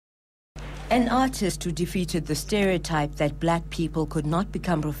An artist who defeated the stereotype that black people could not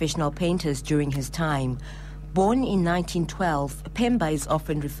become professional painters during his time. Born in 1912, Pemba is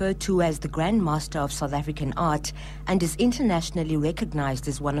often referred to as the Grand Master of South African art and is internationally recognized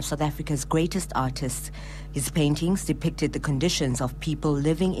as one of South Africa's greatest artists. His paintings depicted the conditions of people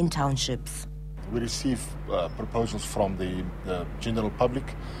living in townships. We receive proposals from the general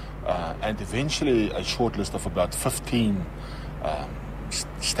public and eventually a short list of about 15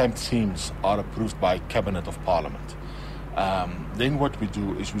 stamp themes are approved by Cabinet of Parliament. Then what we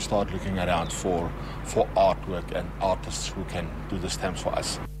do is we start looking around for artwork and artists who can do the stamps for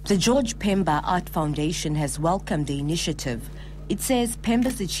us. The George Pemba Art Foundation has welcomed the initiative. It says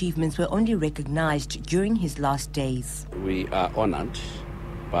Pemba's achievements were only recognized during his last days. We are honored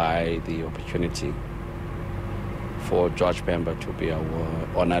by the opportunity for George Pemba to be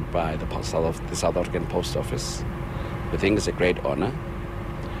honored by the South African Post Office. We think it's a great honor.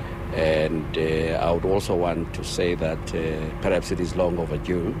 And I would also want to say that perhaps it is long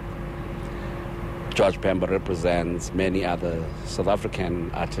overdue. George Pemba represents many other South African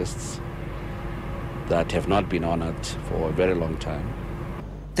artists that have not been honored for a very long time.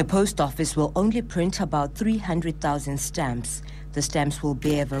 The post office will only print about 300,000 stamps. The stamps will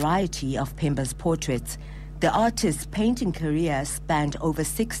bear a variety of Pemba's portraits. The artist's painting career spanned over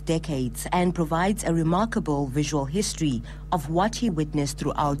 6 decades and provides a remarkable visual history of what he witnessed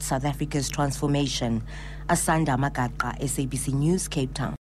throughout South Africa's transformation. Asanda Magaqa, SABC News, Cape Town.